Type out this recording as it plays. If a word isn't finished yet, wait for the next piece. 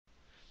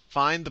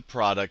find the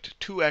product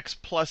 2x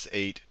plus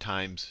 8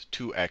 times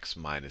 2x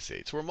minus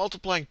 8. So we're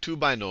multiplying two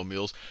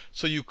binomials.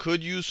 So you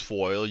could use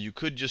FOIL. You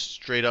could just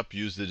straight up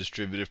use the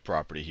distributive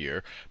property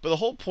here. But the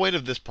whole point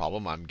of this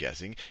problem, I'm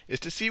guessing, is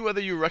to see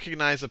whether you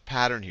recognize a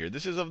pattern here.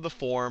 This is of the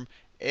form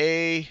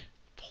a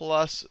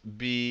plus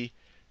b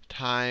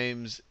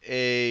times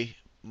a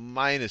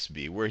minus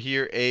b, where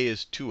here a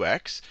is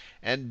 2x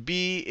and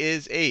b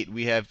is 8.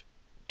 We have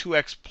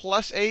 2x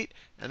plus 8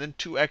 and then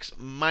 2x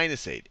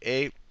minus 8.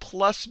 A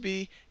plus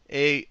b,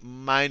 a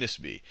minus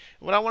b.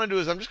 And what I want to do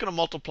is I'm just going to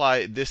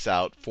multiply this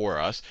out for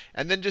us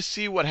and then just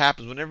see what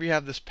happens whenever you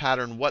have this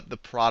pattern, what the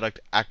product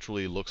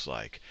actually looks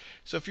like.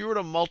 So if you were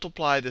to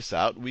multiply this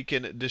out, we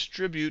can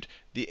distribute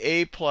the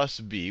a plus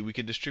b. We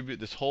can distribute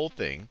this whole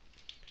thing.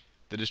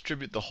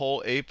 Distribute the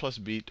whole a plus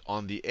b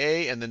on the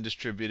a and then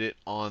distribute it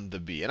on the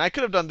b. And I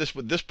could have done this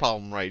with this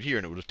problem right here,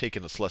 and it would have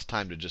taken us less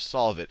time to just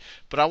solve it.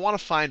 But I want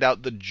to find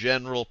out the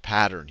general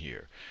pattern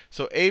here.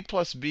 So a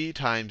plus b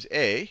times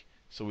a.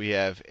 So we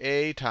have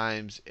a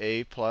times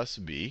a plus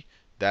b.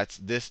 That's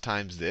this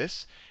times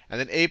this. And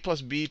then a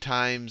plus b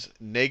times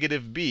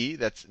negative b.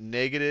 That's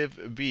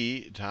negative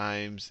b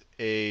times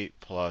a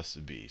plus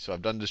b. So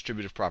I've done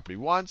distributive property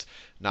once.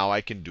 Now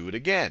I can do it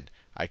again.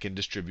 I can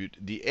distribute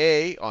the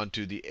a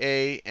onto the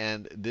a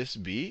and this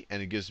b,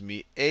 and it gives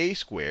me a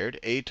squared.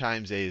 A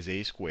times a is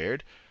a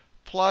squared,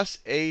 plus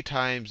a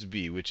times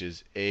b, which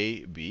is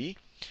ab.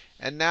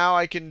 And now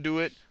I can do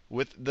it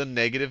with the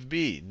negative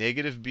b.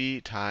 Negative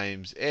b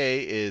times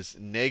a is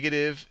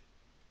negative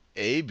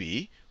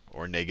ab,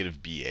 or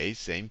negative ba,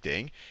 same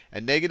thing.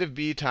 And negative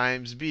b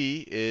times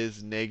b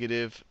is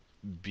negative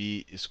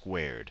b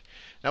squared.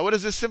 Now what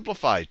does this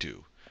simplify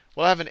to?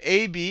 Well, I have an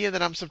AB, and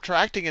then I'm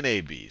subtracting an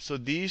AB. So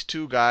these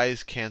two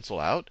guys cancel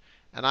out,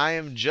 and I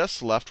am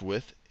just left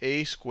with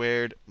a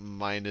squared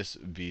minus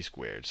b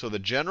squared. So the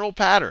general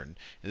pattern,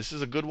 and this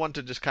is a good one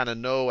to just kind of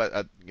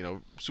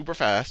know super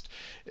fast,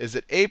 is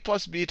that a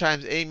plus b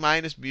times a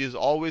minus b is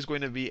always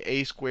going to be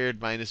a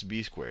squared minus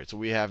b squared. So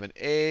we have an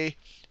a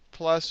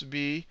plus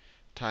b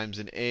times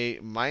an a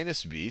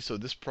minus b. So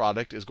this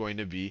product is going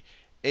to be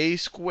a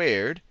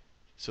squared.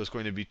 So it's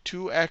going to be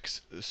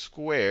 2x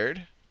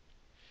squared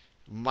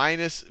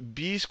minus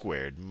b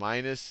squared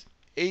minus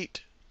 8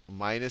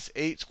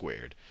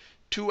 squared.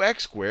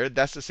 2x squared,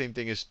 that's the same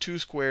thing as 2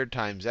 squared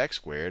times x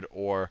squared,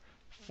 or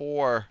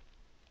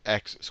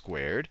 4x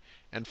squared.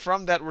 And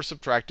from that, we're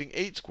subtracting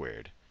 8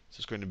 squared. So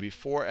it's going to be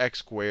 4x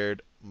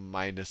squared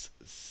minus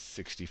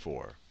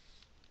 64.